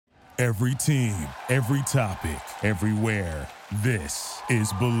Every team, every topic, everywhere. This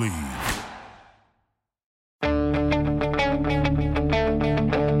is Believe.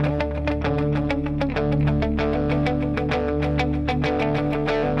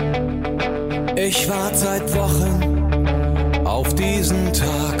 Ich warte seit Wochen auf diesen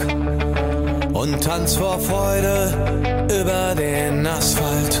Tag und tanz vor Freude über den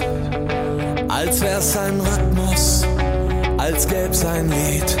Asphalt. Als wär's ein Rhythmus, als gäb's ein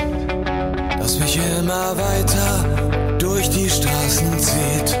Lied, das mich immer weiter durch die Straßen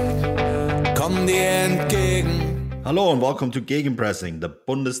zieht. Komm dir entgegen. Hello and welcome to Gegenpressing, the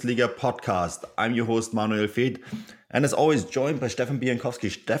Bundesliga podcast. I'm your host Manuel Feth, and as always joined by Stefan Biankowski.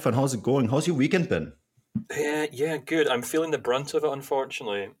 Stefan, how's it going? How's your weekend been? Yeah, good. I'm feeling the brunt of it,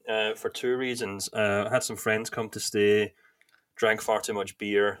 unfortunately, for two reasons. I had some friends come to stay, drank far too much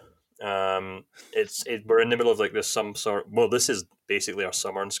beer. We're in the middle of like this this is basically our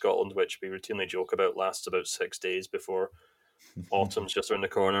summer in Scotland, which we routinely joke about lasts about 6 days before autumn's just around the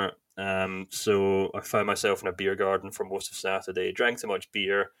corner. So I found myself in a beer garden for most of Saturday, drank too much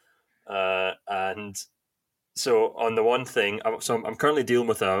beer, and so on the one thing, I'm currently dealing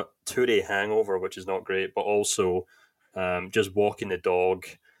with a 2-day hangover, which is not great, but also just walking the dog.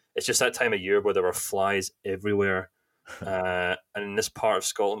 It's just that time of year where there are flies everywhere. And in this part of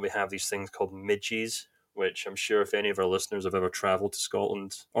Scotland, we have these things called midges, which I'm sure if any of our listeners have ever travelled to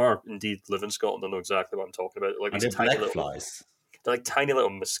Scotland or indeed live in Scotland, they'll know exactly what I'm talking about. Like these tiny little flies. They're like tiny little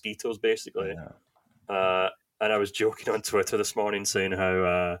mosquitoes, basically. Yeah. And I was joking on Twitter this morning saying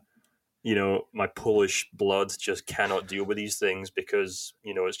how my Polish blood just cannot deal with these things because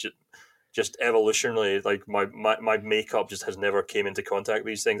it's just evolutionarily, like my makeup just has never came into contact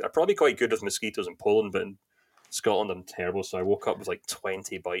with these things. I'm probably quite good with mosquitoes in Poland, but in Scotland I'm terrible. So I woke up with like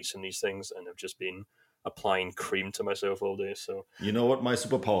 20 bites in these things, and I've just been applying cream to myself all day. So you know what my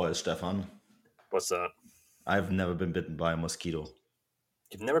superpower is, Stefan? What's that? I've never been bitten by a mosquito.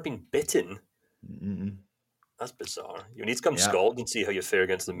 You've never been bitten? Mm-mm. That's bizarre. You need to come to Scotland and see how you fare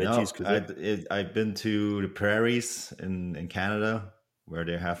against the midges. I've been to the prairies in Canada where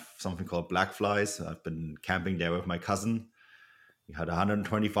they have something called black flies. I've been camping there with my cousin. We had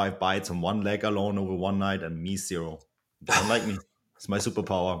 125 bites on one leg alone over one night, and me 0. Don't like me. It's my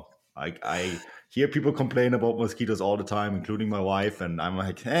superpower. I hear people complain about mosquitoes all the time, including my wife, and I'm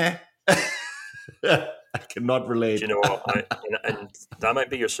like, I cannot relate. Do you know what? And that might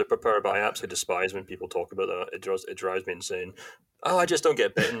be your superpower, but I absolutely despise when people talk about that. It drives me insane. Oh, I just don't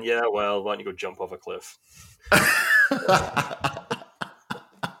get bitten. Yeah, well, why don't you go jump off a cliff?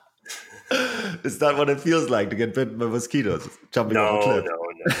 Is that what it feels like to get bitten by mosquitoes? Jumping off a cliff? No.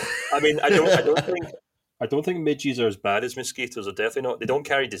 I mean, I don't think midges are as bad as mosquitoes. They're definitely not. They don't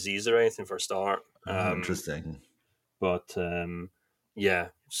carry disease or anything for a start. Interesting. But yeah,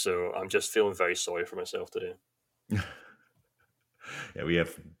 so I'm just feeling very sorry for myself today. Yeah, we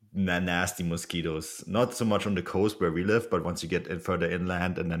have nasty mosquitoes. Not so much on the coast where we live, but once you get further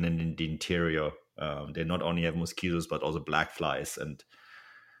inland and then in the interior, they not only have mosquitoes but also black flies, and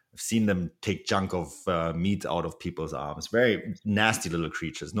I've seen them take chunk of meat out of people's arms. Very nasty little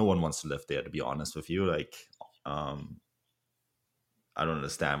creatures. No one wants to live there, to be honest with you. Like, I don't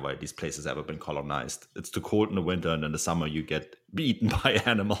understand why these places ever been colonized. It's too cold in the winter, and in the summer you get eaten by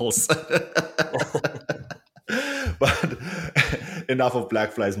animals. But enough of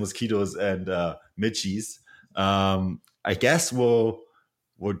black flies, mosquitoes, and midges. I guess we'll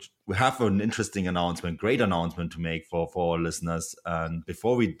have an interesting announcement, great announcement to make for our listeners. And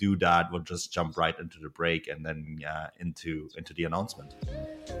before we do that, we'll just jump right into the break and then into the announcement.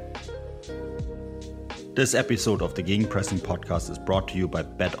 This episode of the Gegenpressing podcast is brought to you by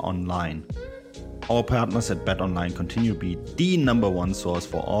BetOnline. Our partners at BetOnline continue to be the number one source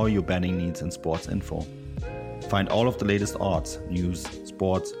for all your betting needs and sports info. Find all of the latest odds, news,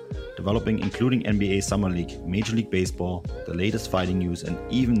 sports, developing including NBA Summer League, Major League Baseball, the latest fighting news, and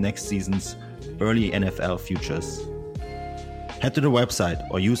even next season's early NFL futures. Head to the website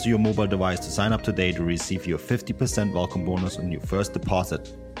or use your mobile device to sign up today to receive your 50% welcome bonus on your first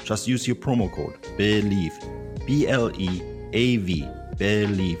deposit. Just use your promo code BELIEVE, BLEAV,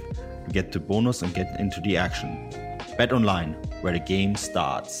 BELIEVE, to get the bonus and get into the action. Bet online, where the game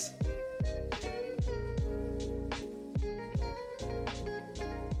starts.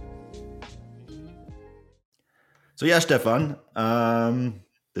 So yeah, Stefan,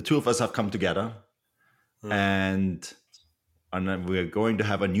 the two of us have come together, and we're going to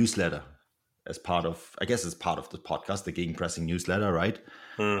have a newsletter as part of, I guess it's part of the podcast, the Gegenpressing newsletter, right?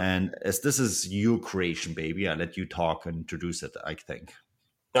 And as this is your creation, baby, I'll let you talk and introduce it, I think.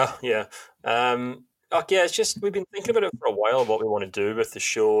 Oh, yeah. Yeah, it's just we've been thinking about it for a while, what we want to do with the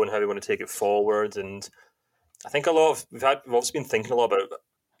show and how we want to take it forward. And I think we've also been thinking a lot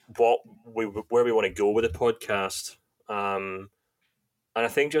about where we want to go with the podcast. And I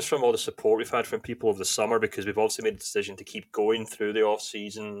think just from all the support we've had from people over the summer, because we've obviously made the decision to keep going through the off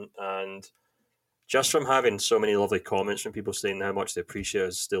season, and just from having so many lovely comments from people saying how much they appreciate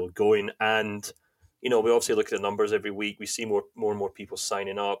us still going. And we obviously look at the numbers every week. We see more and more people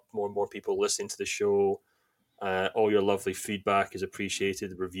signing up, more and more people listening to the show. All your lovely feedback is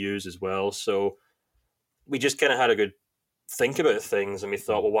appreciated, the reviews as well. So we just kind of had a good think about things, and we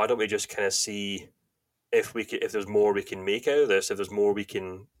thought, well, why don't we just kind of see if there's more we can make out of this, if there's more we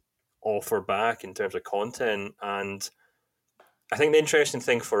can offer back in terms of content. And I think the interesting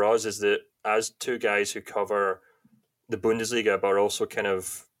thing for us is that as two guys who cover the Bundesliga, but are also kind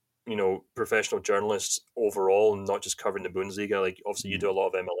of, professional journalists overall, and not just covering the Bundesliga, like obviously you do a lot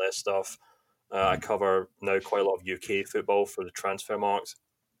of MLS stuff. I cover now quite a lot of UK football for the Transfermarkt.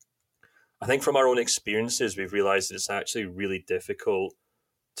 I think from our own experiences, we've realised that it's actually really difficult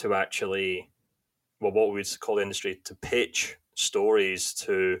to actually, what we would call the industry, to pitch stories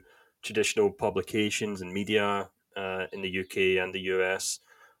to traditional publications and media in the UK and the US,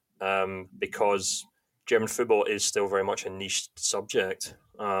 because German football is still very much a niche subject.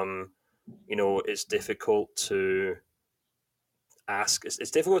 It's difficult to ask.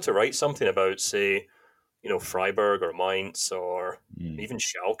 It's difficult to write something about, say, Freiburg or Mainz or even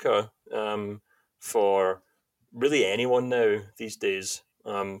Schalke, for really anyone now these days.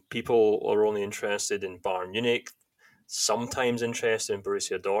 People are only interested in Bayern Munich, sometimes interested in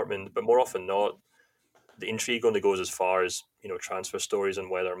Borussia Dortmund, but more often not, the intrigue only goes as far as transfer stories and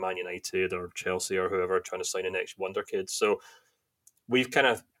whether Man United or Chelsea or whoever are trying to sign the next wonder kid. So we've kind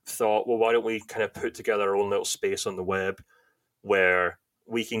of thought, well, why don't we kind of put together our own little space on the web where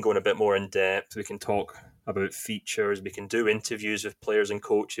we can go in a bit more in depth. We can talk about features. We can do interviews with players and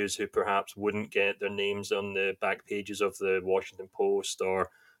coaches who perhaps wouldn't get their names on the back pages of the Washington Post or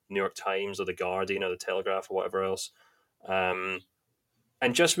New York Times or the Guardian or the Telegraph or whatever else.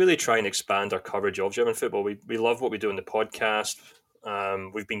 And just really try and expand our coverage of German football. We love what we do in the podcast.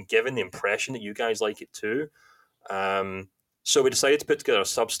 We've been given the impression that you guys like it too. So we decided to put together a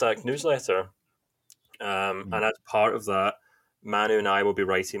Substack newsletter. And as part of that, Manu and I will be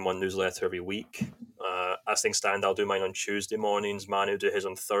writing one newsletter every week. As things stand, I'll do mine on Tuesday mornings. Manu do his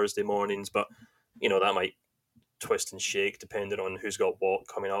on Thursday mornings. But, that might twist and shake depending on who's got what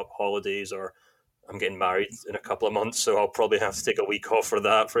coming up, holidays, or I'm getting married in a couple of months, so I'll probably have to take a week off for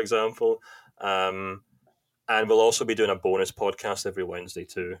that, for example. And we'll also be doing a bonus podcast every Wednesday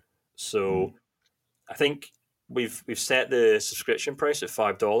too. So I think we've set the subscription price at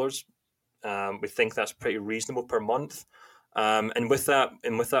 $5. We think that's pretty reasonable per month. And with that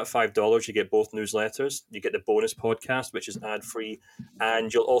 $5, you get both newsletters. You get the bonus podcast, which is ad free,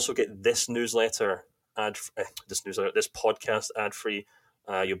 and you'll also get this podcast ad free.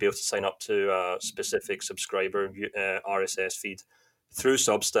 You'll be able to sign up to a specific subscriber RSS feed through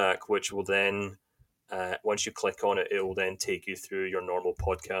Substack, which will then, once you click on it, it will then take you through your normal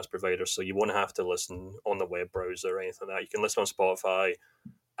podcast provider. So you won't have to listen on the web browser or anything like that. You can listen on Spotify,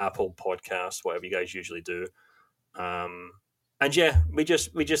 Apple Podcasts, whatever you guys usually do. And yeah, we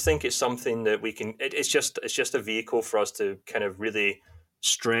just think it's something that we can. It's just a vehicle for us to kind of really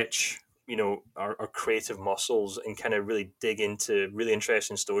stretch, our creative muscles and kind of really dig into really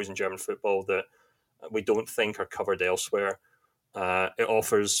interesting stories in German football that we don't think are covered elsewhere. It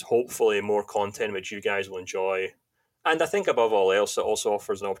offers hopefully more content which you guys will enjoy, and I think above all else, it also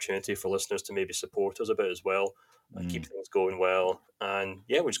offers an opportunity for listeners to maybe support us a bit as well, keep things going well, and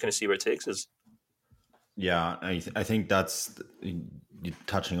yeah, we're just going to see where it takes us. Yeah, I think that's you're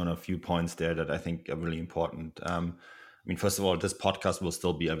touching on a few points there that I think are really important. First of all, this podcast will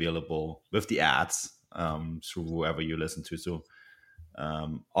still be available with the ads through whoever you listen to. So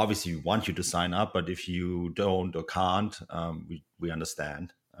obviously, we want you to sign up, but if you don't or can't, we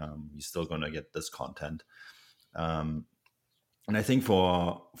understand. You're still going to get this content. And I think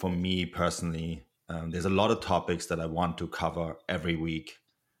for me personally, there's a lot of topics that I want to cover every week.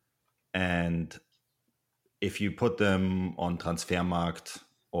 And if you put them on Transfermarkt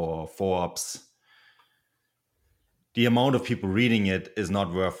or Forbes, the amount of people reading it is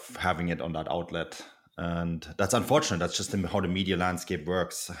not worth having it on that outlet. And that's unfortunate. That's just how the media landscape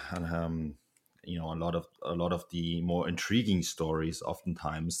works. And, a lot of the more intriguing stories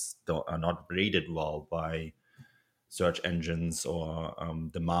oftentimes are not rated well by search engines or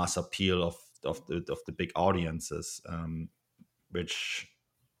the mass appeal of the big audiences, which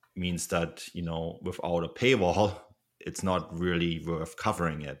means that, without a paywall, it's not really worth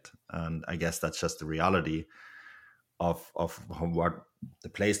covering it. And I guess that's just the reality of what the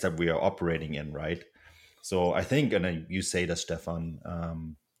place that we are operating in, right? So I think, and you say that,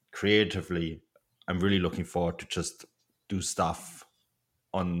 Stefan, creatively, I'm really looking forward to just do stuff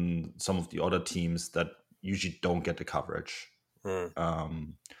on some of the other teams that usually don't get the coverage.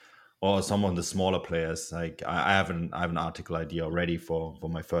 Or some of the smaller players. Like I have an article idea already for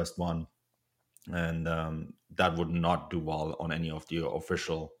my first one, and that would not do well on any of the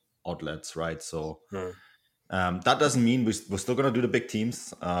official outlets, right? So that doesn't mean we're still going to do the big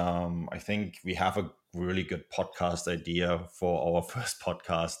teams. I think we have a really good podcast idea for our first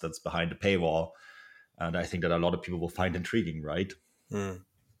podcast that's behind the paywall, and I think that a lot of people will find intriguing, right?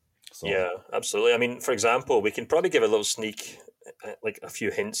 So. Yeah, absolutely. I mean, for example, we can probably give a little sneak, like a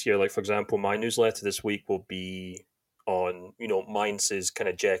few hints here. Like, for example, my newsletter this week will be on, Mainz's kind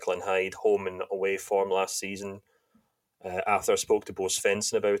of Jekyll and Hyde home and away form last season. After I spoke to Bo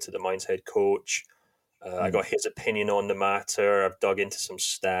Svensson about it, the Mainz head coach, I got his opinion on the matter. I've dug into some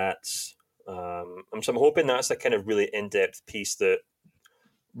stats. So I'm hoping that's a kind of really in-depth piece that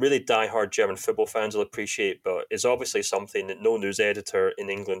really diehard German football fans will appreciate, but it's obviously something that no news editor in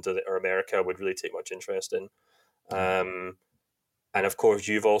England or America would really take much interest in. And of course,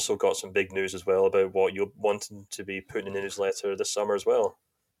 you've also got some big news as well about what you're wanting to be putting in the newsletter this summer as well.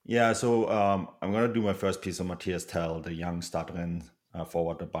 Yeah, so I'm going to do my first piece on Matthias Tell, the young starter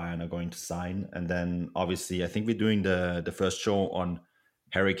forward that Bayern are going to sign. And then obviously, I think we're doing the first show on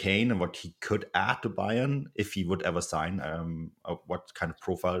Harry Kane and what he could add to Bayern if he would ever sign, what kind of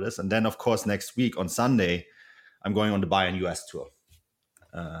profile it is. And then, of course, next week on Sunday, I'm going on the Bayern US tour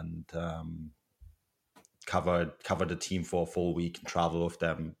and cover the team for a full week and travel with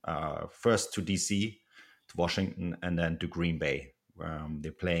them first to DC, to Washington, and then to Green Bay.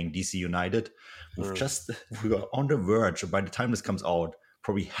 They're playing DC United. We are on the verge. By the time this comes out,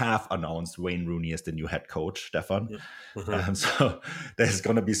 probably have announced Wayne Rooney as the new head coach, Stefan. So there's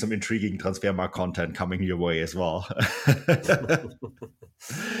going to be some intriguing Transfermarkt content coming your way as well.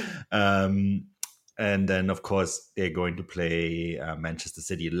 And then, of course, they're going to play Manchester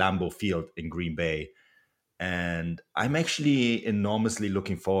City, Lambeau Field in Green Bay. And I'm actually enormously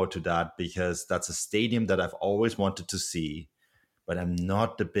looking forward to that because that's a stadium that I've always wanted to see, but I'm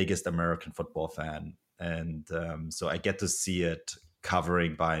not the biggest American football fan. And so I get to see it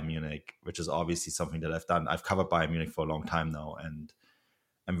covering Bayern Munich, which is obviously something that I've done. I've covered Bayern Munich for a long time now, and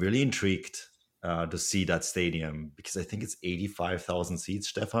I'm really intrigued to see that stadium because I think it's 85,000 seats,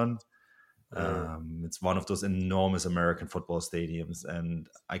 Stefan. It's one of those enormous American football stadiums, and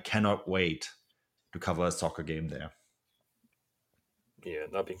I cannot wait to cover a soccer game there. Yeah,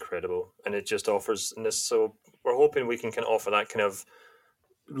 that'd be incredible. And it just offers this. So we're hoping we can kind of offer that kind of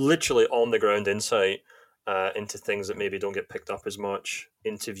literally on the ground insight into things that maybe don't get picked up as much,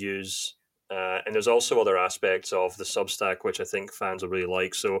 interviews. And there's also other aspects of the Substack, which I think fans will really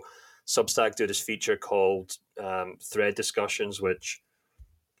like. So Substack do this feature called Thread Discussions, which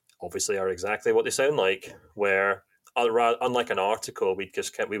obviously are exactly what they sound like, where unlike an article, we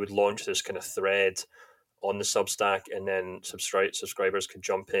would launch this kind of thread on the Substack, and then subscribers could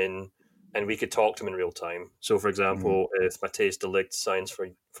jump in and we could talk to them in real time. So, for example, if Matthijs de Ligt signs for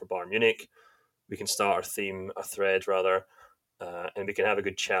Bayern Munich, we can start a thread, and we can have a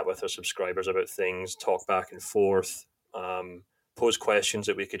good chat with our subscribers about things, talk back and forth, pose questions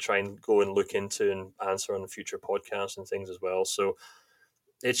that we could try and go and look into and answer on future podcasts and things as well. So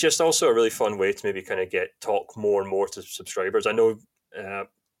it's just also a really fun way to maybe kind of talk more and more to subscribers. I know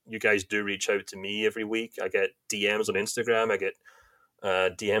you guys do reach out to me every week. I get DMs on Instagram. I get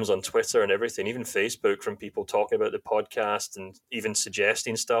DMs on Twitter and everything, even Facebook, from people talking about the podcast and even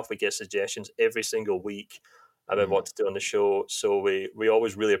suggesting stuff. We get suggestions every single week about what to do on the show. So we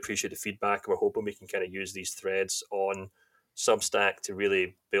always really appreciate the feedback. We're hoping we can kind of use these threads on Substack to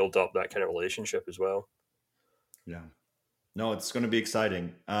really build up that kind of relationship as well. Yeah. No, it's going to be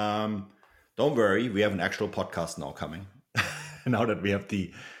exciting. Don't worry, we have an actual podcast now coming. Now that we have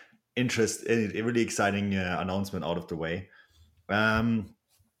the a really exciting announcement out of the way.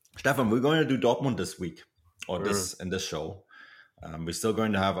 Stefan, we're going to do Dortmund this week, or in this show. We're still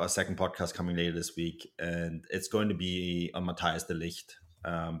going to have a second podcast coming later this week, and it's going to be on Matthias de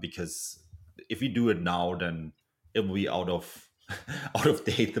Ligt, because if we do it now, then it will be out of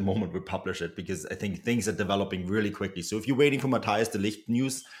date the moment we publish it, because I think things are developing really quickly. So if you're waiting for Matthias de Ligt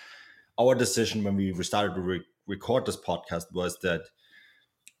news, our decision when we started to record this podcast was that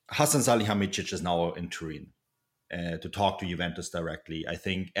Hasan Salihamidzic is now in Turin to talk to Juventus directly. I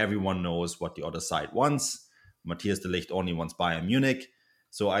think everyone knows what the other side wants. Matthias de Ligt only wants Bayern Munich.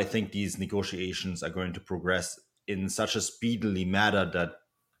 So I think these negotiations are going to progress in such a speedily matter that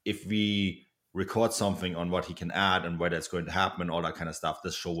if we record something on what he can add and whether it's going to happen and all that kind of stuff,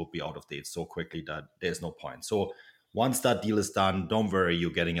 this show will be out of date so quickly that there's no point. So once that deal is done, don't worry,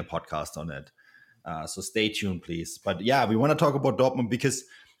 you're getting a podcast on it. So stay tuned, please. But yeah, we want to talk about Dortmund because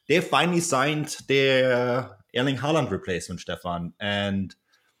they finally signed their Erling Haaland replacement, Stefan. And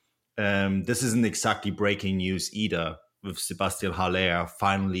this isn't exactly breaking news either, with Sebastian Haller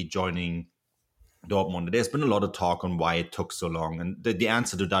finally joining Dortmund. There's been a lot of talk on why it took so long. And the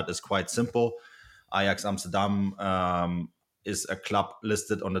answer to that is quite simple. Ajax Amsterdam is a club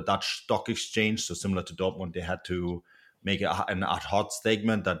listed on the Dutch stock exchange. So similar to Dortmund, they had to make an ad hoc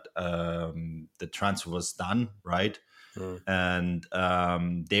statement that the transfer was done, right? And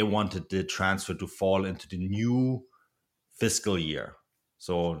they wanted the transfer to fall into the new fiscal year.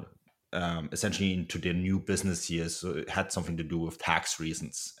 So essentially into the new business year. So it had something to do with tax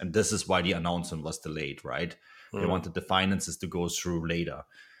reasons. And this is why the announcement was delayed, right? They wanted the finances to go through later.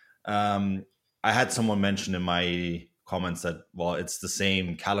 I had someone mention in my comments that, well, it's the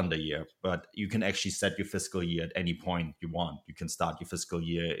same calendar year, but you can actually set your fiscal year at any point you want. You can start your fiscal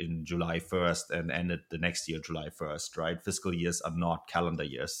year in July 1st and end it the next year, July 1st, right? Fiscal years are not calendar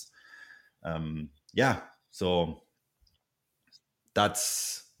years. So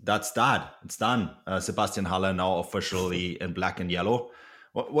that's that. It's done. Sebastian Haller now officially in black and yellow.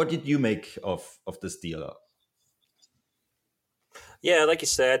 What did you make of this deal? Yeah, like you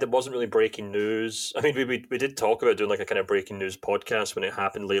said, it wasn't really breaking news. I mean, we did talk about doing like a kind of breaking news podcast when it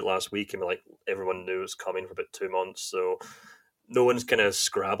happened late last week, and like everyone knew it was coming for about 2 months, so no one's kind of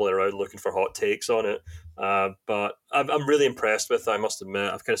scrabbling around looking for hot takes on it. But I'm really impressed with it, I must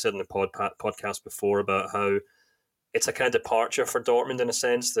admit. I've kind of said in the podcast before about how it's a kind of departure for Dortmund in a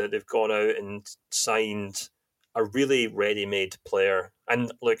sense that they've gone out and signed a really ready-made player.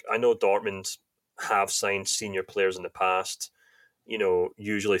 And look, I know Dortmund have signed senior players in the past,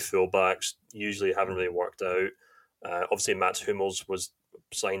 usually fullbacks, usually haven't really worked out. Obviously, Mats Hummels was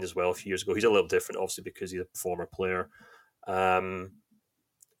signed as well a few years ago. He's a little different, obviously, because he's a former player. But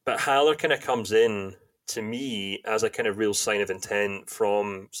Haller kind of comes in, to me, as a kind of real sign of intent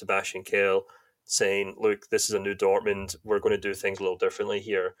from Sebastian Kehl, saying, look, this is a new Dortmund. We're going to do things a little differently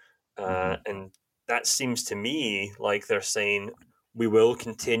here. And that seems to me like they're saying, we will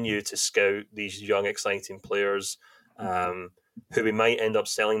continue to scout these young, exciting players who we might end up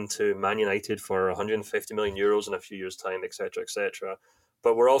selling to Man United for 150 million euros in a few years' time, etc., etc.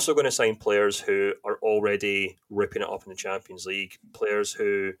 But we're also going to sign players who are already ripping it up in the Champions League, players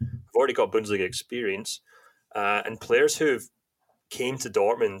who have already got Bundesliga experience, and players who've came to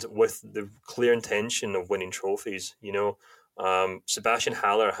Dortmund with the clear intention of winning trophies. Sebastian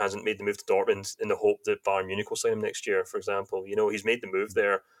Haller hasn't made the move to Dortmund in the hope that Bayern Munich will sign him next year, for example. He's made the move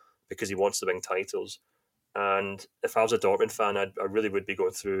there because he wants to win titles. And if I was a Dortmund fan, I really would be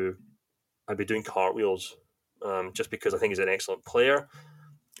I'd be doing cartwheels, just because I think he's an excellent player.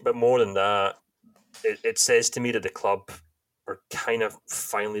 But more than that, it says to me that the club are kind of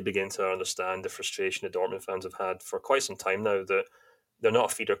finally beginning to understand the frustration the Dortmund fans have had for quite some time now, that they're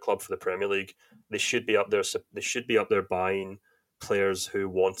not a feeder club for the Premier League. They should be up there. They should be up there buying players who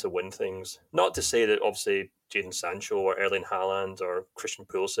want to win things. Not to say that obviously Jadon Sancho or Erling Haaland or Christian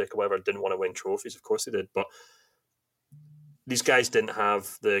Pulisic or whatever didn't want to win trophies. Of course they did, but these guys didn't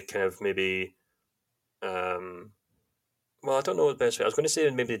have the kind of maybe. Well, I don't know the best way. I was going to say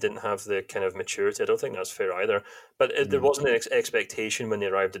maybe they didn't have the kind of maturity. I don't think that's fair either. But there wasn't an expectation when they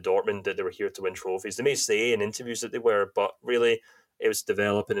arrived at Dortmund that they were here to win trophies. They may say in interviews that they were, but really it was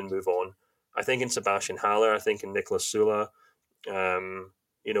developing and move on. I think in Sebastian Haller, I think in Niklas Süle,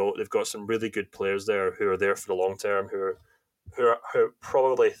 they've got some really good players there who are there for the long term, who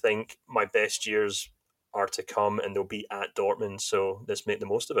probably think my best years are to come and they'll be at Dortmund. So let's make the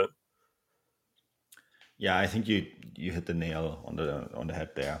most of it. Yeah, I think you hit the nail on the head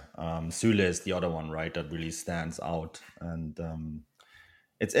there. Süle is the other one, right, that really stands out. And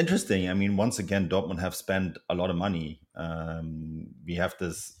it's interesting. I mean, once again, Dortmund have spent a lot of money. We have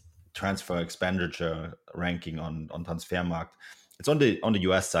this transfer expenditure ranking on Transfermarkt. It's on the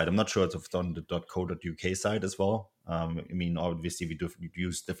US side. I'm not sure it's on the .co.uk side as well. I mean, obviously we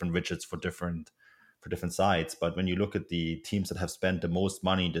use different widgets for different sites. But when you look at the teams that have spent the most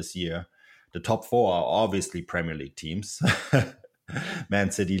money this year, the top four are obviously Premier League teams.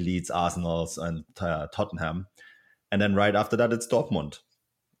 Man City, Leeds, Arsenal, and Tottenham. And then right after that, it's Dortmund.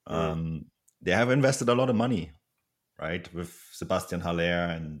 They have invested a lot of money, right? With Sebastian Haller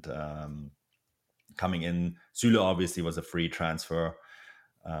and coming in. Süle obviously was a free transfer.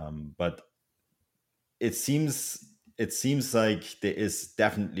 But it seems it seems like there is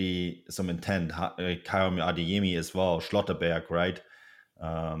definitely some intent. Karim Adeyemi as well, Schlotterberg, right?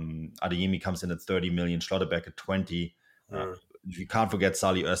 Adeyemi comes in at 30 million, Schlotterberg at 20. You can't forget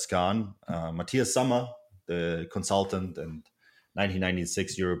Salih Özcan, Matthias Sommer, the consultant and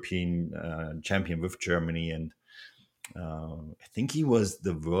 1996 European champion with Germany, and I think he was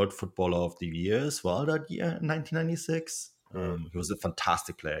the World Footballer of the Year as well that year in 1996. He was a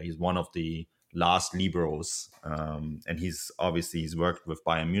fantastic player. He's one of the last liberos, and he's worked with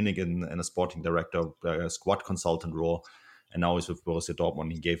Bayern Munich in a sporting director, squad consultant role, and now he's with Borussia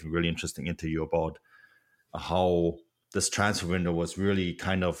Dortmund. He gave a really interesting interview about how this transfer window was really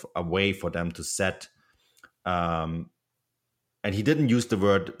kind of a way for them to set. And he didn't use the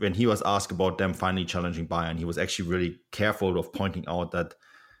word when he was asked about them finally challenging Bayern. He was actually really careful of pointing out that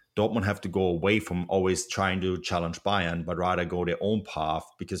Dortmund have to go away from always trying to challenge Bayern, but rather go their own path.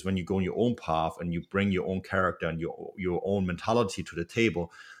 Because when you go on your own path and you bring your own character and your own mentality to the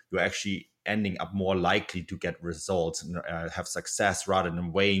table, you're actually ending up more likely to get results and have success, rather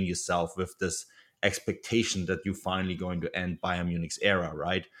than weighing yourself with this expectation that you're finally going to end Bayern Munich's era,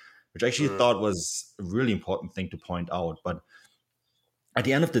 right? Which I actually thought was a really important thing to point out. But at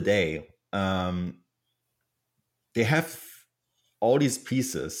the end of the day, they have all these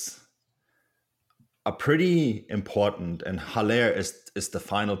pieces are pretty important, and Haller is the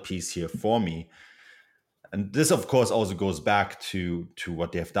final piece here for me. And this, of course, also goes back to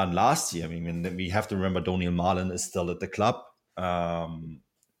what they have done last year. I mean, we have to remember Doniel Malen is still at the club. And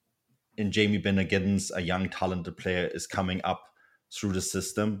Jamie Biner-Giddens, a young, talented player, is coming up through the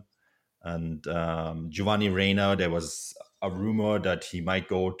system. And Giovanni Reina, there was a rumor that he might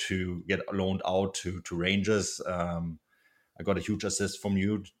go to get loaned out to Rangers. I got a huge assist from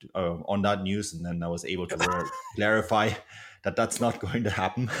you on that news, and then I was able to clarify that that's not going to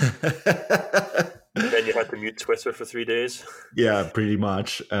happen. Then you had to mute Twitter for 3 days. Yeah, pretty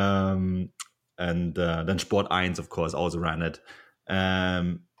much. And then Sport 1, of course, also ran it.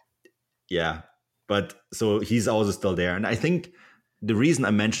 Yeah, but so he's also still there. And I think the reason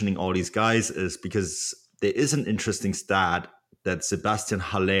I'm mentioning all these guys is because there is an interesting stat that Sebastian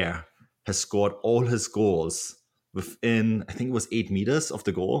Haller has scored all his goals within, I think it was 8 meters of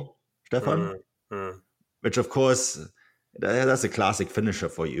the goal, Stefan. Which, of course, that's a classic finisher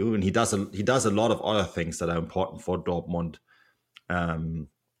for you. And he does a lot of other things that are important for Dortmund on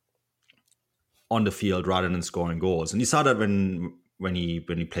the field rather than scoring goals. And you saw that when he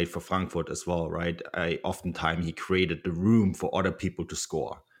played for Frankfurt as well, right? Oftentimes he created the room for other people to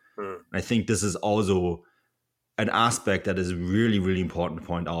score. And I think this is also an aspect that is really, really important to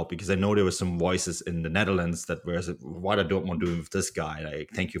point out, because I know there were some voices in the Netherlands that were, what are Dortmund doing with this guy? Like,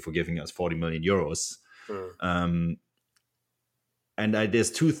 thank you for giving us 40 million euros. And there's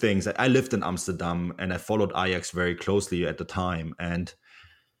two things. I lived in Amsterdam and I followed Ajax very closely at the time. And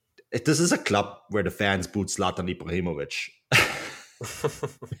this is a club where the fans booed Zlatan Ibrahimovic.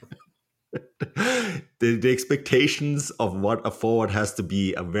 The expectations of what a forward has to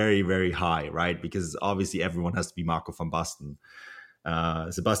be are very, very high, right? Because obviously everyone has to be Marco van Basten.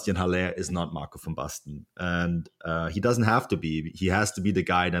 Sebastian Haller is not Marco van Basten, and he doesn't have to be. He has to be the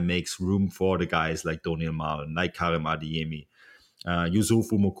guy that makes room for the guys like Doniel Malen, like Karim Adeyemi,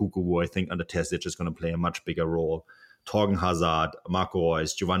 Yusufu Moukoko, who I think under Terzic is going to play a much bigger role, Torgan Hazard, Marco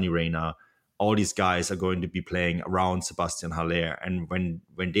Reus, Giovanni Reina. All these guys are going to be playing around Sebastian Haller, and when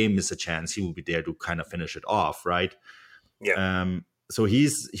they miss a chance, he will be there to kind of finish it off, right? Yeah. So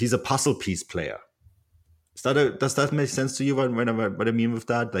he's a puzzle piece player. Does that make sense to you? What I mean with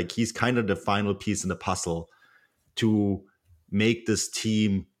that, like, he's kind of the final piece in the puzzle to make this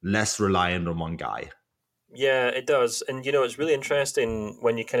team less reliant on one guy. Yeah, it does. And, it's really interesting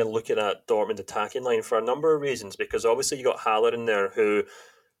when you kind of look at that Dortmund attacking line for a number of reasons, because obviously you got Haller in there who,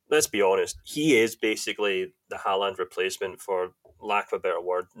 let's be honest, he is basically the Haaland replacement, for lack of a better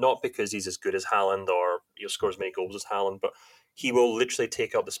word. Not because he's as good as Haaland or he scores as many goals as Haaland, but he will literally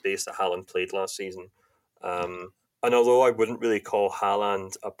take up the space that Haaland played last season. And although I wouldn't really call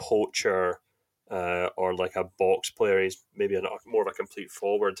Haaland a poacher or like a box player, he's maybe more of a complete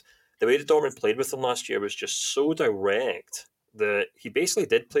forward. The way that Dortmund played with him last year was just so direct that he basically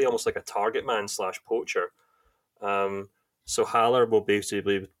did play almost like a target man / poacher. So Haller will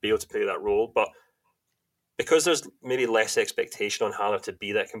basically be able to play that role, but because there's maybe less expectation on Haller to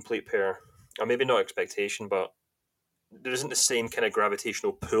be that complete pair, or maybe not expectation, but there isn't the same kind of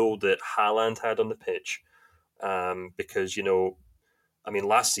gravitational pull that Haaland had on the pitch. Because,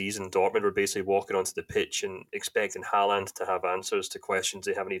 last season, Dortmund were basically walking onto the pitch and expecting Haaland to have answers to questions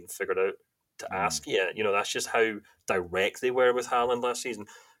they haven't even figured out to ask yet. That's just how direct they were with Haaland last season.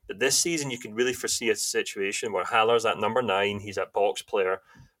 But this season, you can really foresee a situation where Haller's at number 9, he's a box player,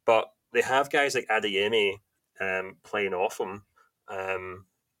 but they have guys like Adeyemi playing off him.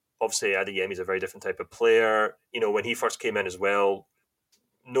 Obviously, Adeyemi is a very different type of player. When he first came in as well,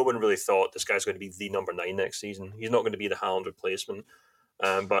 no one really thought this guy's going to be the number 9 next season. He's not going to be the Haaland replacement.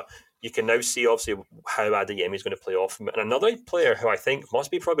 But you can now see, obviously, how Adeyemi is going to play off him. And another player who I think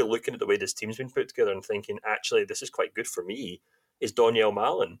must be probably looking at the way this team's been put together and thinking, actually, this is quite good for me, is Donyell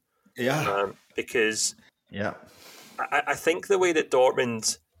Malen. Yeah. Because I think the way that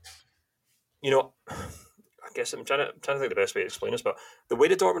Dortmund, I guess I'm trying to think the best way to explain this, but the way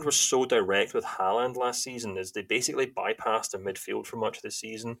that Dortmund was so direct with Haaland last season is they basically bypassed their midfield for much of the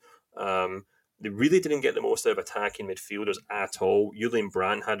season. They really didn't get the most out of attacking midfielders at all. Julian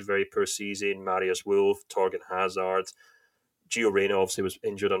Brandt had a very poor season, Marius Wolf, Torgan Hazard. Gio Reyna obviously was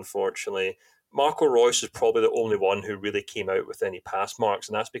injured, unfortunately. Marco Reus is probably the only one who really came out with any pass marks,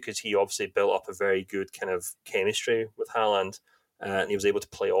 and that's because he obviously built up a very good kind of chemistry with Haaland, and he was able to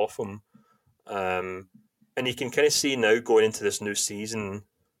play off him. And you can kind of see now going into this new season,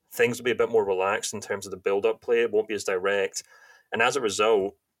 things will be a bit more relaxed in terms of the build-up play. It won't be as direct. And as a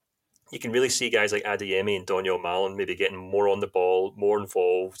result, you can really see guys like Adeyemi and Donyell Malen maybe getting more on the ball, more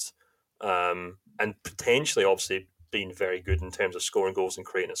involved, and potentially, obviously, being very good in terms of scoring goals and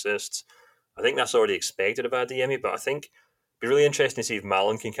creating assists. I think that's already expected of Adeyemi, but I think it'd be really interesting to see if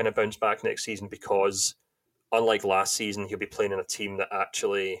Malen can kind of bounce back next season because, unlike last season, he'll be playing in a team that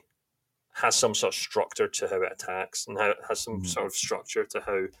actually has some sort of structure to how it attacks and has some sort of structure to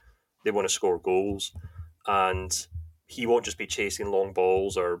how they want to score goals. And he won't just be chasing long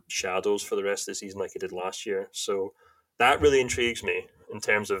balls or shadows for the rest of the season like he did last year. So that really intrigues me in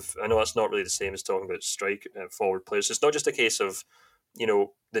terms of, I know that's not really the same as talking about forward players. It's not just a case of,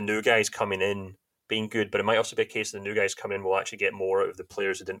 the new guys coming in being good, but it might also be a case that the new guys coming in will actually get more out of the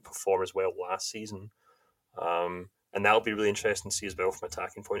players who didn't perform as well last season. And that'll be really interesting to see as well from an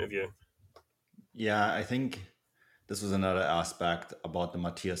attacking point of view. Yeah, I think this was another aspect about the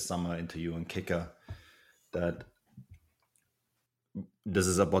Matthias Sammer interview in Kicker, that this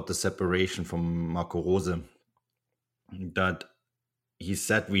is about the separation from Marco Rose, that he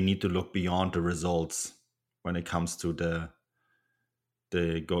said we need to look beyond the results when it comes to the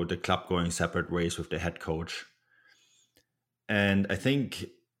club going separate ways with the head coach. And I think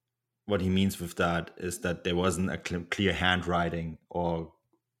what he means with that is that there wasn't a clear handwriting or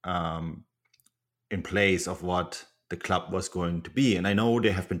in place of what the club was going to be. And I know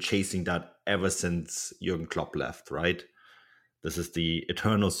they have been chasing that ever since Jurgen Klopp left, right? This is the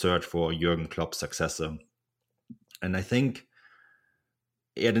eternal search for Jurgen Klopp's successor. And I think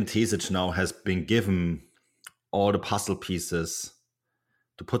Edin Terzic now has been given all the puzzle pieces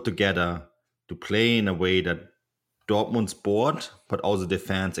to put together to play in a way that Dortmund's board, but also the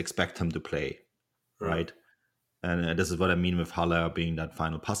fans expect him to play, right? And this is what I mean with Haller being that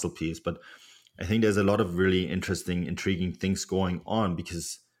final puzzle piece. But I think there's a lot of really interesting, intriguing things going on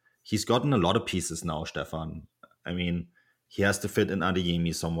because he's gotten a lot of pieces now, Stefan. I mean, he has to fit in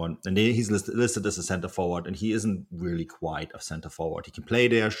Adeyemi someone, and he's listed as a center forward, and he isn't really quite a center forward. He can play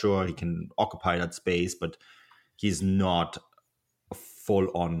there, sure, he can occupy that space, but he's not a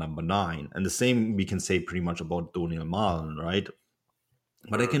full-on number 9. And the same we can say pretty much about Donyell Malen, right?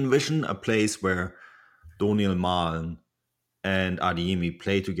 But I can envision a place where Donyell Malen and Adeyemi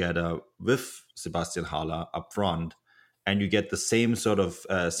play together with Sebastian Haller up front, and you get the same sort of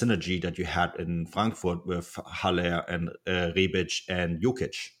synergy that you had in Frankfurt with Haller and Rebic and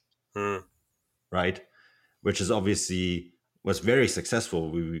Jokic, right? Which is obviously was very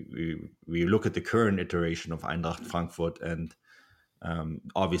successful. We look at the current iteration of Eintracht Frankfurt, and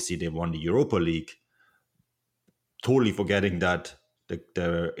obviously they won the Europa League, totally forgetting that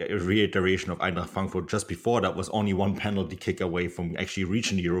the reiteration of Eintracht Frankfurt just before that was only one penalty kick away from actually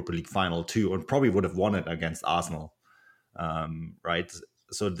reaching the Europa League final too, and probably would have won it against Arsenal, right?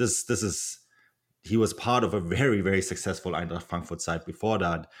 So this is, he was part of a very, very successful Eintracht Frankfurt side before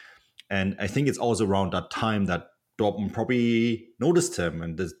that. And I think it's also around that time that Dortmund probably noticed him,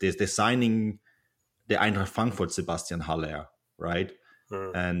 and they're signing the Eintracht Frankfurt Sebastian Haller, right?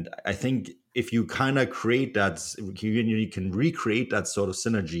 And I think if you kind of create that, you can recreate that sort of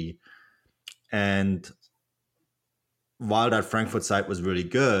synergy. And while that Frankfurt side was really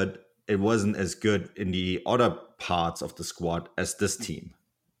good, it wasn't as good in the other parts of the squad as this team,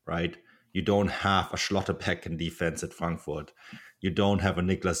 right? You don't have a Schlotterbeck in defense at Frankfurt. You don't have a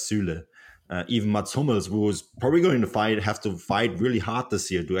Niklas Süle. Even Mats Hummels, who is probably going to have to fight really hard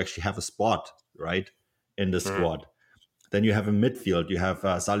this year to actually have a spot, right, in the squad. Then you have in midfield, you have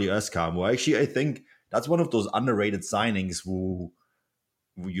Salih Özcan, who actually I think that's one of those underrated signings who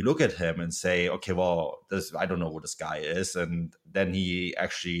you look at him and say, okay, well, I don't know what this guy is. And then he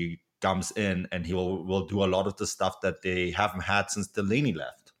actually comes in and he will do a lot of the stuff that they haven't had since Delaney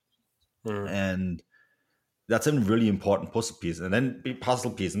left. And that's a really important puzzle piece. And then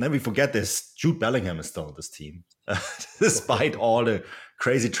we forget this. Jude Bellingham is still on this team, despite all the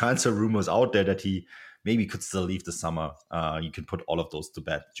crazy transfer rumors out there that he maybe could still leave this summer. You can put all of those to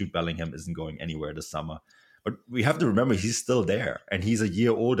bed. Jude Bellingham isn't going anywhere this summer. But we have to remember he's still there, and he's a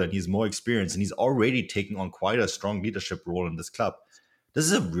year older, and he's more experienced, and he's already taking on quite a strong leadership role in this club. This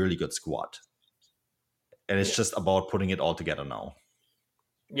is a really good squad. And it's just about putting it all together now.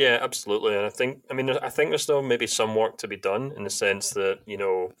 Yeah, absolutely. And I think there's still maybe some work to be done in the sense that,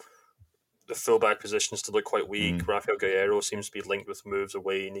 the fullback position still look quite weak. Rafael Guerreiro seems to be linked with moves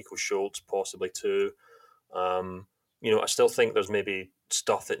away. Nico Schultz possibly too. I still think there's maybe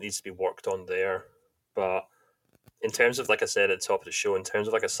stuff that needs to be worked on there. But in terms of, like I said at the top of the show, in terms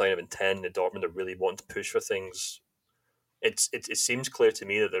of like a sign of intent that Dortmund are really wanting to push for things, it seems clear to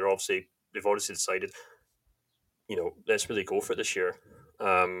me that they've obviously decided, let's really go for it this year.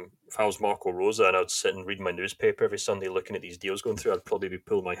 If I was Marco Rosa and I'd sit and read my newspaper every Sunday looking at these deals going through, I'd probably be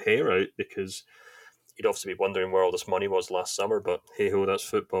pulling my hair out because you'd obviously be wondering where all this money was last summer. But hey ho, that's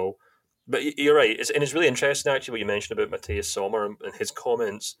football. But you're right. It's really interesting actually what you mentioned about Matthias Sommer and his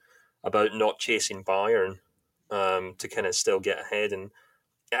comments about not chasing Bayern to kind of still get ahead. And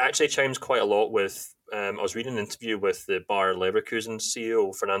it actually chimes quite a lot with, I was reading an interview with the Bayer Leverkusen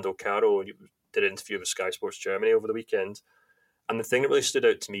CEO, Fernando Caro. He did an interview with Sky Sports Germany over the weekend. And the thing that really stood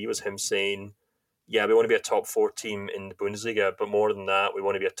out to me was him saying, yeah, we want to be a top 4 team in the Bundesliga, but more than that, we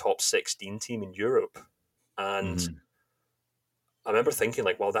want to be a top 16 team in Europe. And I remember thinking,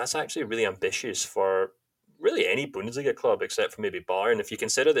 like, well, that's actually really ambitious for really any Bundesliga club except for maybe Bayern. If you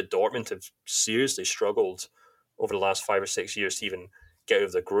consider that Dortmund have seriously struggled over the last 5 or 6 years to even get out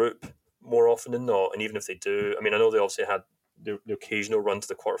of the group more often than not, and even if they do, I know they obviously had the occasional run to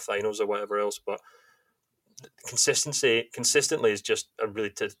the quarterfinals or whatever else, but consistently is just a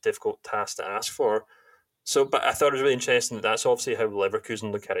really difficult task to ask for. So, but I thought it was really interesting that that's obviously how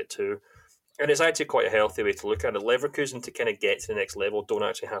Leverkusen look at it too. And it's actually quite a healthy way to look at it. Leverkusen, to kind of get to the next level, don't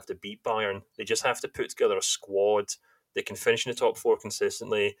actually have to beat Bayern. They just have to put together a squad that can finish in the top 4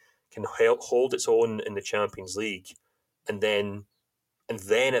 consistently, can hold its own in the Champions League. And then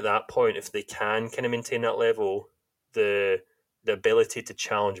at that point, if they can kind of maintain that level, the ability to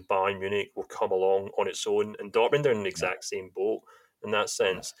challenge Bayern Munich will come along on its own. And Dortmund are in the exact same boat in that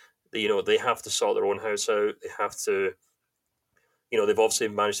sense. They have to sort their own house out. They have to... they've obviously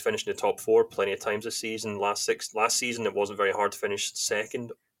managed to finish in the top 4 plenty of times this season. Last season, it wasn't very hard to finish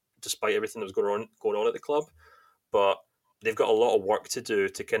second, despite everything that was going on at the club. But they've got a lot of work to do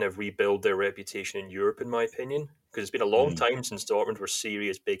to kind of rebuild their reputation in Europe, in my opinion, because it's been a long time since Dortmund were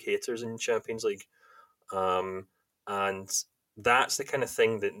serious big hitters in Champions League. And that's the kind of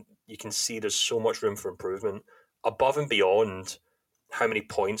thing that you can see there's so much room for improvement above and beyond how many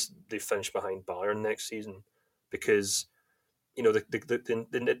points they finish behind Bayern next season, because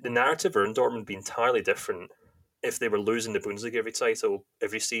the narrative around Dortmund would be entirely different if they were losing the Bundesliga every title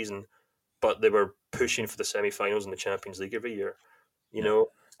every season, but they were pushing for the semi-finals in the Champions League every year.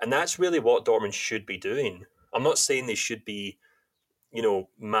 And that's really what Dortmund should be doing. I'm not saying they should be,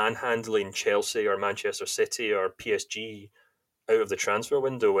 manhandling Chelsea or Manchester City or PSG out of the transfer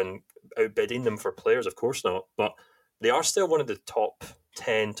window and outbidding them for players. Of course not. But they are still one of the top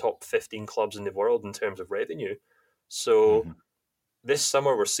 10, top 15 clubs in the world in terms of revenue. So this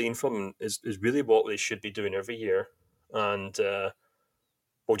summer we're seeing from them is really what they should be doing every year. And I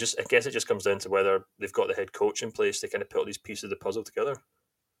guess it just comes down to whether they've got the head coach in place to kind of put all these pieces of the puzzle together.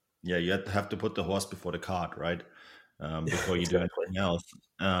 Yeah, you have to put the horse before the cart, right? Before you do anything else.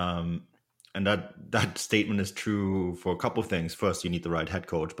 And that statement is true for a couple of things. First, you need the right head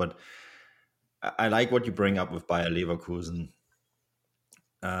coach. But I like what you bring up with Bayer Leverkusen.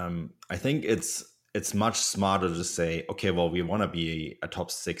 I think it's much smarter to say, okay, well, we want to be a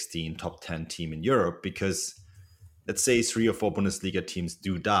top 16, top 10 team in Europe, because let's say 3 or 4 Bundesliga teams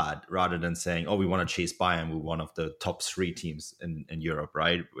do that, rather than saying, oh, we want to chase Bayern. We're one of the top 3 teams in Europe,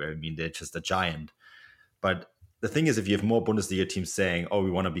 right? They're just a giant. But the thing is, if you have more Bundesliga teams saying, oh, we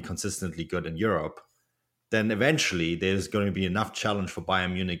want to be consistently good in Europe, then eventually there's going to be enough challenge for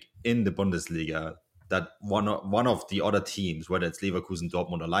Bayern Munich in the Bundesliga that one of the other teams, whether it's Leverkusen,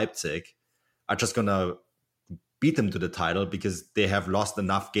 Dortmund, or Leipzig, are just going to beat them to the title because they have lost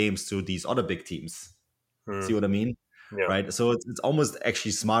enough games to these other big teams. See what I mean? Yeah. Right? So it's almost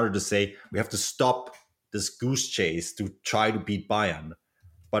actually smarter to say we have to stop this goose chase to try to beat Bayern,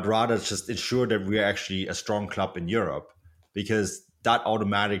 but rather just ensure that we're actually a strong club in Europe, because that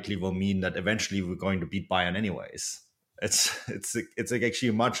automatically will mean that eventually we're going to beat Bayern anyways. It's like actually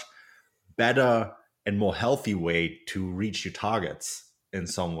a much better and more healthy way to reach your targets in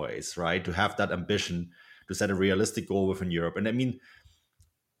some ways, right? To have that ambition to set a realistic goal within Europe. And I mean,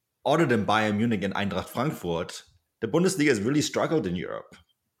 other than Bayern Munich and Eintracht Frankfurt, the Bundesliga has really struggled in Europe.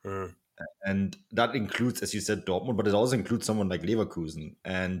 And that includes, as you said, Dortmund, but it also includes someone like Leverkusen.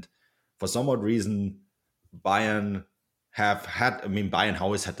 And for some odd reason, Bayern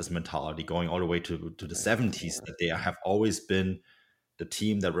always had this mentality going all the way to the 70s, that they have always been the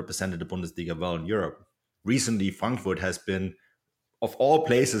team that represented the Bundesliga well in Europe. Recently, Frankfurt has been, of all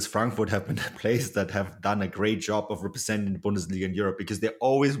places, Frankfurt have been a place that have done a great job of representing the Bundesliga in Europe, because they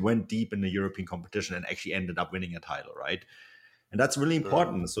always went deep in the European competition and actually ended up winning a title, right? And that's really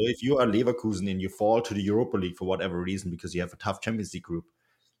important. So if you are Leverkusen and you fall to the Europa League for whatever reason, because you have a tough Champions League group,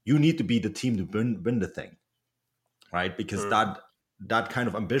 you need to be the team to win the thing, right? Because that kind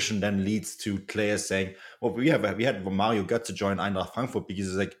of ambition then leads to players saying, well, we had Mario Götze join Eintracht Frankfurt because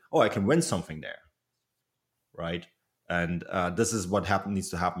it's like, oh, I can win something there, right? And this is what needs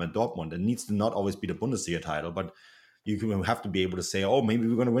to happen at Dortmund. It needs to not always be the Bundesliga title, but you have to be able to say, oh, maybe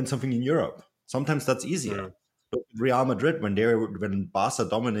we're going to win something in Europe. Sometimes that's easier. Real Madrid, when Barca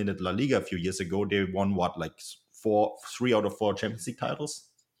dominated La Liga a few years ago, they won 3 out of 4 Champions League titles.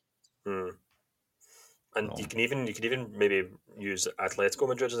 And you can even maybe use Atletico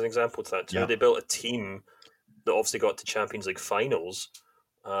Madrid as an example to that too. Yeah. They built a team that obviously got to Champions League finals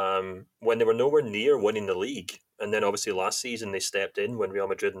when they were nowhere near winning the league, and then obviously last season they stepped in when Real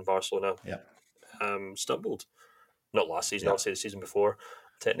Madrid and Barcelona stumbled. Not last season, obviously the season before,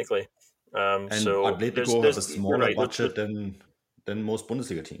 technically. And so Atletico has a smaller budget than most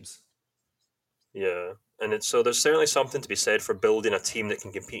Bundesliga teams. Yeah, and so there's certainly something to be said for building a team that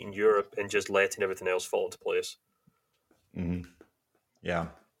can compete in Europe and just letting everything else fall into place. Mm-hmm. Yeah,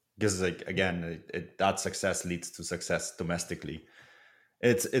 because again, that success leads to success domestically.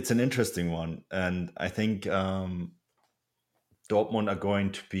 It's an interesting one, and I think Dortmund are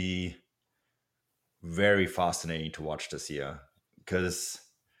going to be very fascinating to watch this year, because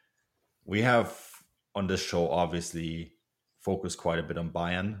we have on this show obviously focused quite a bit on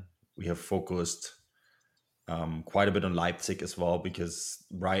Bayern. We have focused quite a bit on Leipzig as well, because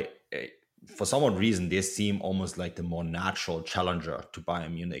for some odd reason they seem almost like the more natural challenger to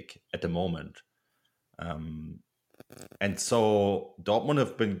Bayern Munich at the moment. And so Dortmund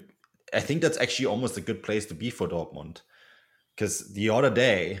have been, I think that's actually almost a good place to be for Dortmund, because the other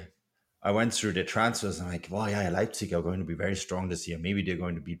day I went through their transfers and I'm like, well, yeah, Leipzig are going to be very strong this year. Maybe they're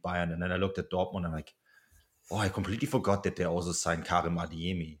going to beat Bayern. And then I looked at Dortmund and I'm like, oh, I completely forgot that they also signed Karim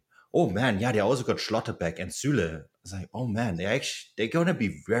Adeyemi. Oh man, yeah, they also got Schlotterbeck and Süle. I was like, oh man, they're going to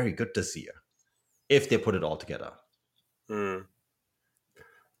be very good this year if they put it all together.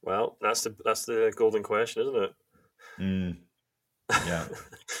 Well, that's the golden question, isn't it? Yeah.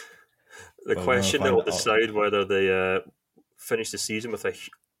 The question that will decide whether they finish the season with a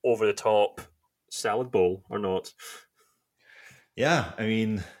over-the-top salad bowl or not. Yeah, I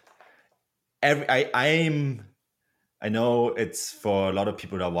mean, I know it's for a lot of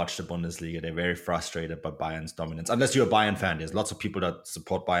people that watch the Bundesliga, they're very frustrated by Bayern's dominance. Unless you're a Bayern fan, there's lots of people that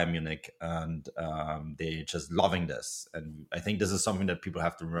support Bayern Munich and they're just loving this. And I think this is something that people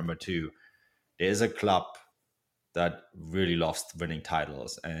have to remember too. There is a club that really loves winning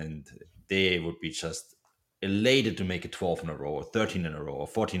titles, and they would be just elated to make it 12 in a row, or 13 in a row, or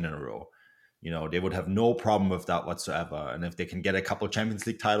 14 in a row. You know, they would have no problem with that whatsoever. And if they can get a couple Champions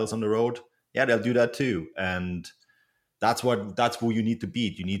League titles on the road, yeah, they'll do that too. And that's who you need to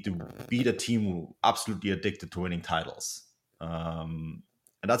beat. You need to beat a team who absolutely addicted to winning titles. And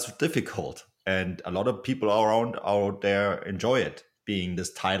that's difficult. And a lot of people out there enjoy it, being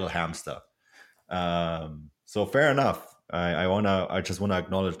this title hamster. So fair enough. I just want to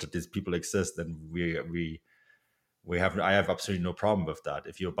acknowledge that these people exist, and I have absolutely no problem with that.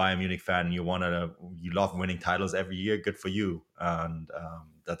 If you're a Bayern Munich fan, you love winning titles every year, good for you. And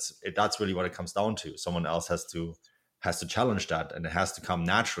that's really what it comes down to. Someone else has to challenge that, and it has to come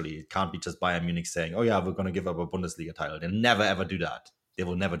naturally. It can't be just Bayern Munich saying, "Oh yeah, we're going to give up a Bundesliga title." They'll never ever do that. They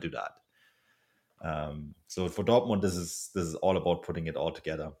will never do that. So for Dortmund, this is all about putting it all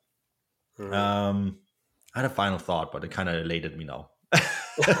together. I had a final thought, but it kind of elated me now.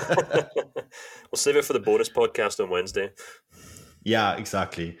 We'll save it for the bonus podcast on Wednesday. Yeah,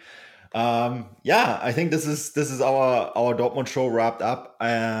 exactly. I think this is our Dortmund show wrapped up.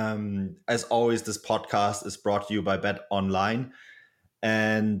 As always, this podcast is brought to you by Bet Online,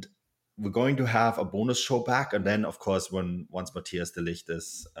 and we're going to have a bonus show back, and then of course once Matthias de Ligt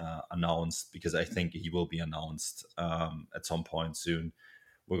is announced, because I think he will be announced at some point soon,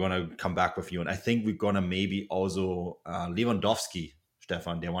 we're gonna come back with you. And I think we're gonna maybe also Lewandowski,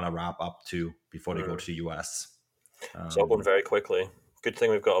 Stefan, they want to wrap up too before they go to the US. It's all going very quickly. Good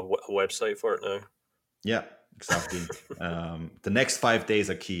thing we've got a website for it now. Yeah, exactly. The next 5 days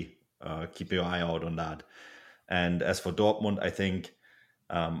are key. Keep your eye out on that. And as for Dortmund, I think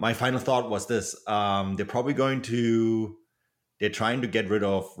my final thought was this. They're trying to get rid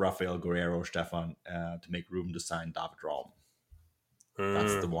of Rafael Guerrero, Stefan, to make room to sign David Raum.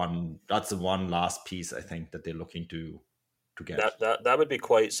 That's the one last piece, I think, that they're looking to get. That would be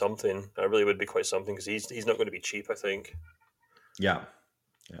quite something. That really would be quite something, because he's not going to be cheap, I think. Yeah.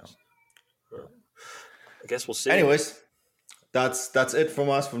 I guess we'll see. Anyways, that's it from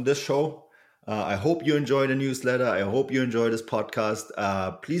us from this show. I hope you enjoy the newsletter. I hope you enjoy this podcast.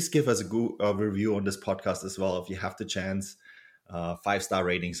 Please give us a good review on this podcast as well if you have the chance. 5-star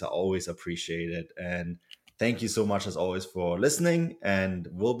ratings are always appreciated. And thank you so much as always for listening. And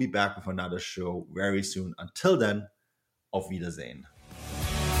we'll be back with another show very soon. Until then, auf Wiedersehen.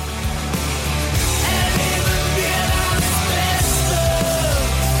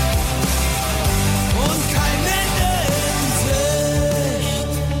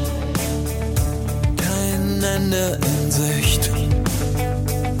 Ende in Sicht.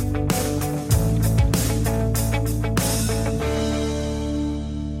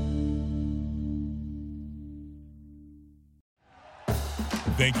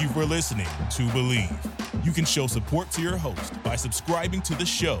 Thank you for listening to Believe. You can show support to your host by subscribing to the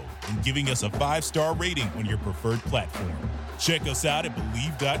show and giving us a 5-star rating on your preferred platform. Check us out at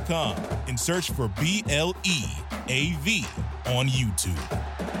Believe.com and search for BLEAV on YouTube.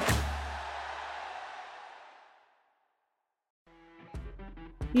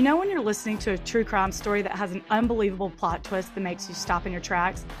 You know when you're listening to a true crime story that has an unbelievable plot twist that makes you stop in your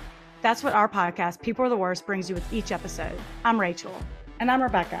tracks? That's what our podcast, People Are the Worst, brings you with each episode. I'm Rachel. And I'm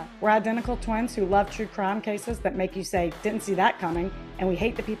Rebecca. We're identical twins who love true crime cases that make you say, didn't see that coming, and we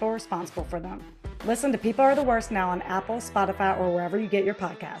hate the people responsible for them. Listen to People Are the Worst now on Apple, Spotify, or wherever you get your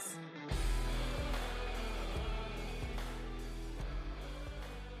podcasts.